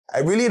I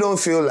really don't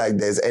feel like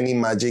there's any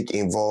magic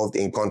involved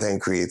in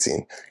content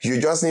creating. You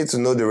just need to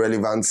know the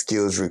relevant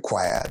skills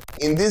required.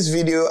 In this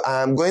video,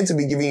 I am going to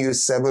be giving you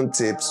 7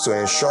 tips to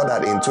ensure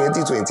that in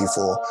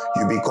 2024,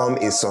 you become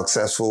a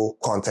successful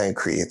content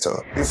creator.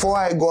 Before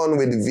I go on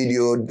with the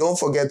video, don't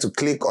forget to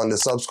click on the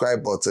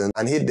subscribe button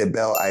and hit the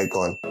bell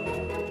icon.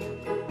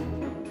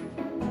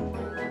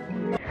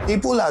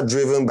 People are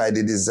driven by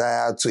the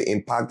desire to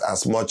impact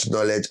as much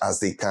knowledge as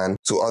they can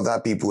to other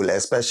people,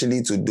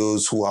 especially to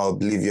those who are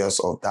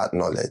oblivious of that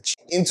knowledge.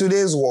 In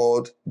today's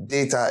world,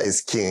 data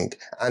is king,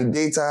 and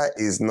data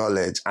is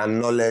knowledge, and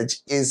knowledge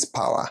is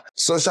power.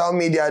 Social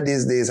media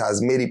these days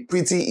has made it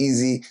pretty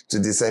easy to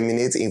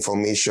disseminate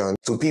information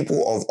to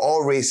people of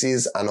all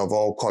races and of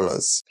all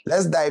colors.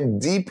 Let's dive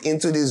deep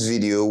into this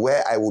video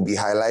where I will be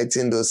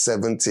highlighting those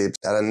 7 tips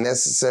that are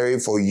necessary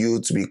for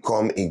you to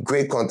become a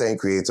great content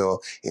creator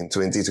in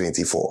 2024.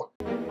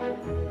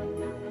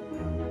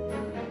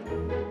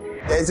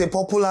 There is a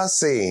popular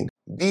saying,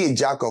 be a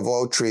jack of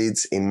all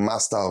trades, a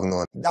master of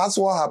none. That's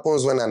what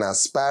happens when an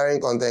aspiring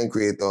content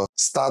creator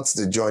starts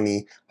the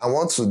journey and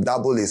wants to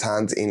dabble his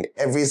hands in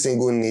every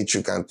single niche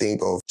you can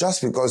think of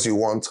just because you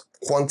want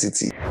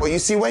quantity. But you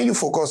see, when you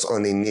focus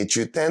on a niche,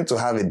 you tend to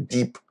have a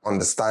deep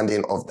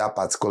understanding of that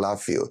particular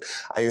field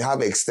and you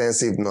have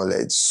extensive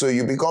knowledge. So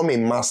you become a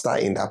master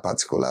in that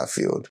particular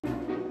field.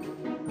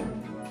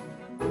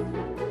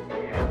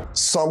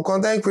 Some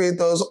content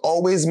creators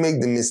always make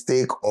the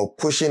mistake of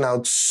pushing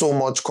out so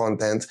much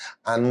content,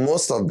 and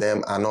most of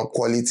them are not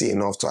quality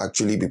enough to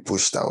actually be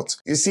pushed out.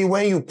 You see,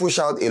 when you push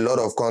out a lot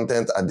of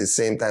content at the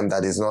same time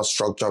that is not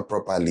structured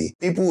properly,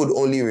 people would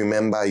only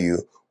remember you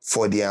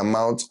for the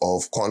amount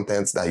of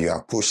content that you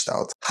have pushed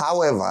out.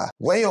 However,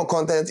 when your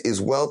content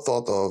is well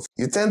thought of,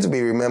 you tend to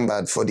be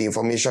remembered for the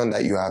information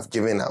that you have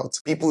given out.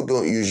 People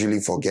don't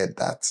usually forget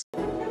that.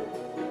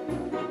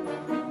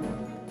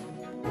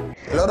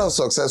 A lot of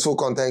successful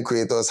content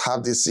creators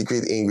have this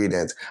secret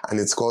ingredient, and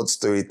it's called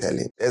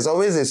storytelling. There's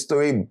always a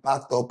story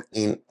backed up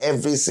in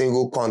every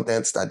single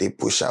content that they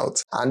push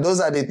out. And those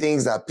are the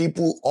things that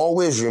people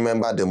always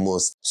remember the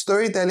most.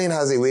 Storytelling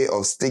has a way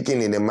of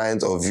sticking in the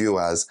minds of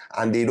viewers,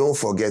 and they don't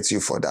forget you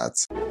for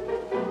that.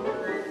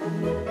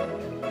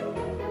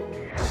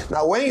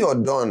 Now, when you're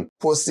done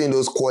posting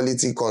those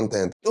quality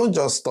content, don't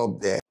just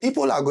stop there.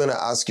 People are going to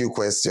ask you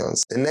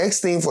questions. The next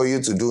thing for you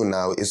to do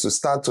now is to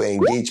start to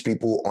engage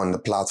people on the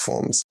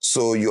platforms.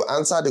 So you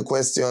answer the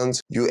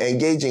questions, you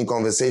engage in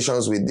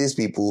conversations with these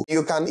people.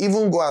 You can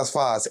even go as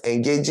far as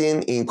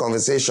engaging in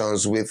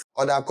conversations with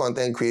other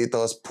content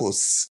creators'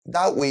 posts.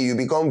 That way you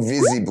become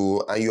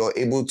visible and you're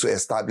able to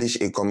establish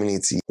a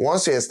community.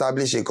 Once you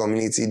establish a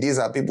community, these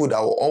are people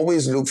that will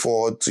always look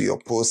forward to your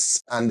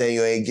posts, and then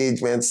your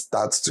engagement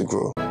starts to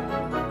grow.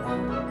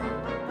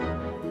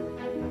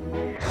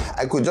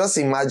 I could just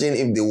imagine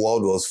if the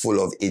world was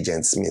full of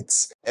agent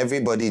Smiths.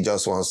 Everybody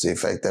just wants to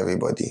affect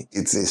everybody.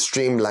 It's a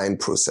streamlined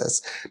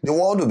process. The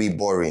world will be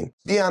boring.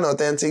 Be an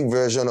authentic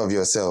version of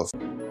yourself.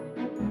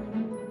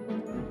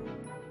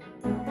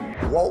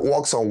 What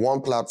works on one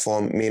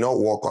platform may not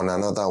work on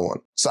another one.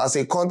 So as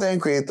a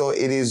content creator,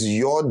 it is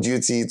your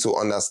duty to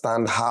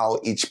understand how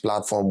each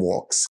platform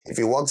works. If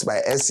it works by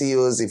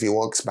SEOs, if it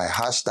works by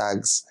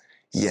hashtags,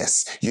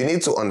 yes, you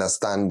need to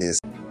understand this.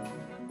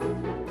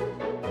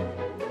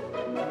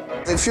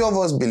 A few of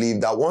us believe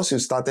that once you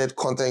started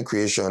content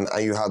creation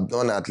and you have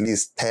done at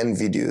least 10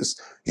 videos,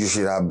 you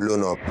should have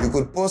blown up. You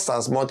could post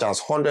as much as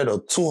 100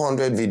 or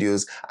 200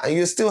 videos and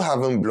you still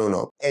haven't blown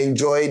up.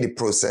 Enjoy the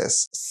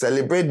process.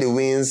 Celebrate the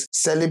wins,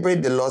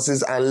 celebrate the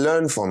losses, and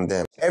learn from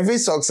them. Every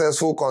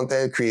successful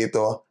content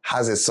creator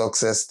has a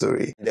success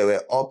story. There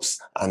were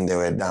ups and there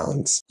were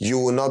downs. You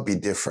will not be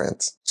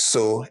different.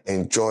 So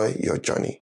enjoy your journey.